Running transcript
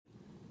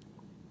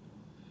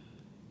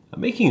I'm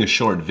making a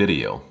short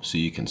video so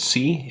you can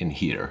see and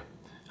hear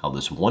how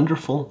this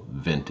wonderful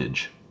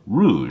vintage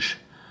Reuge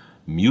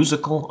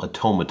musical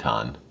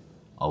automaton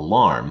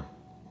alarm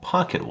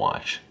pocket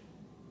watch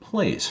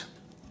plays.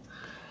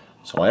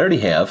 So I already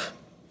have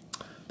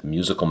the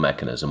musical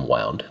mechanism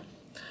wound,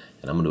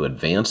 and I'm going to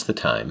advance the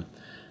time.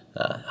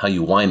 How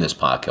you wind this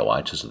pocket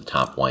watch is with the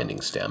top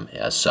winding stem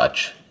as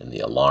such, and the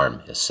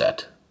alarm is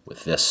set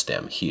with this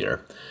stem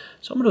here.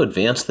 So I'm going to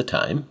advance the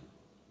time.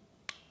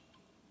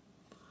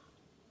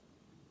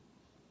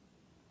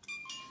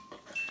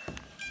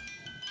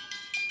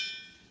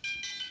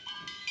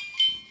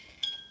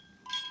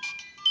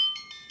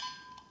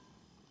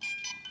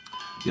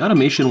 The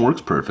automation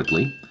works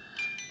perfectly,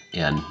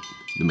 and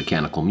the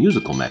mechanical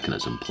musical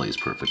mechanism plays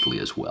perfectly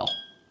as well.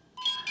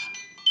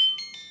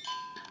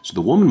 So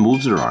the woman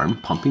moves her arm,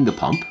 pumping the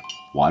pump.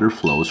 Water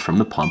flows from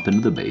the pump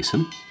into the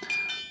basin.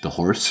 The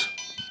horse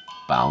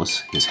bows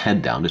his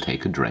head down to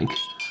take a drink,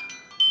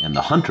 and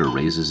the hunter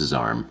raises his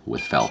arm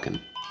with falcon.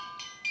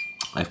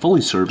 I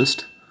fully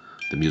serviced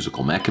the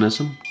musical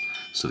mechanism,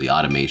 so the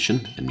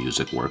automation and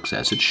music works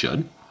as it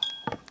should.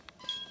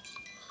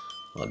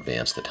 I'll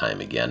advance the time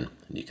again,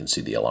 and you can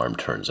see the alarm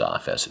turns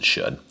off as it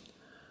should.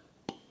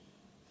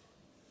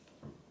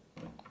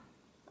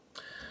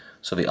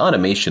 So the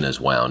automation is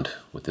wound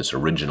with this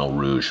original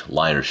Reuge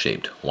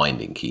lyre-shaped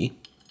winding key.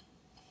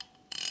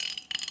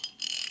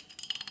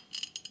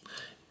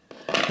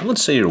 And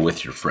let's say you're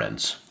with your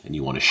friends and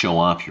you want to show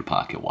off your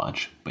pocket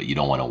watch, but you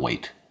don't want to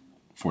wait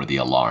for the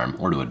alarm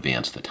or to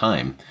advance the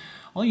time.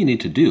 All you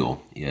need to do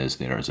is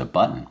there is a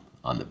button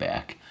on the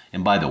back.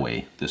 And by the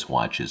way, this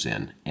watch is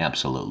in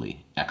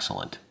absolutely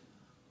excellent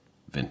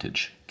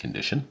vintage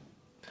condition.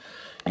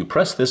 You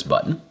press this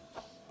button,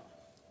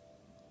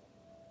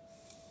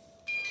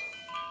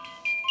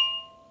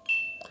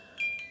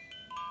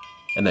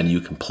 and then you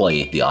can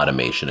play the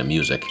automation and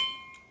music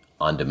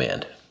on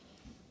demand.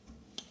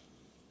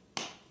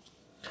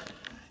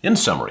 In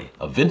summary,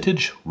 a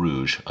vintage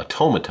Reuge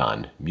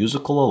automaton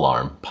musical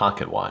alarm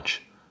pocket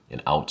watch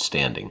in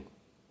outstanding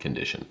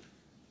condition.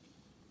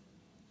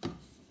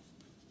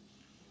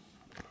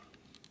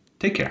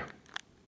 Take care.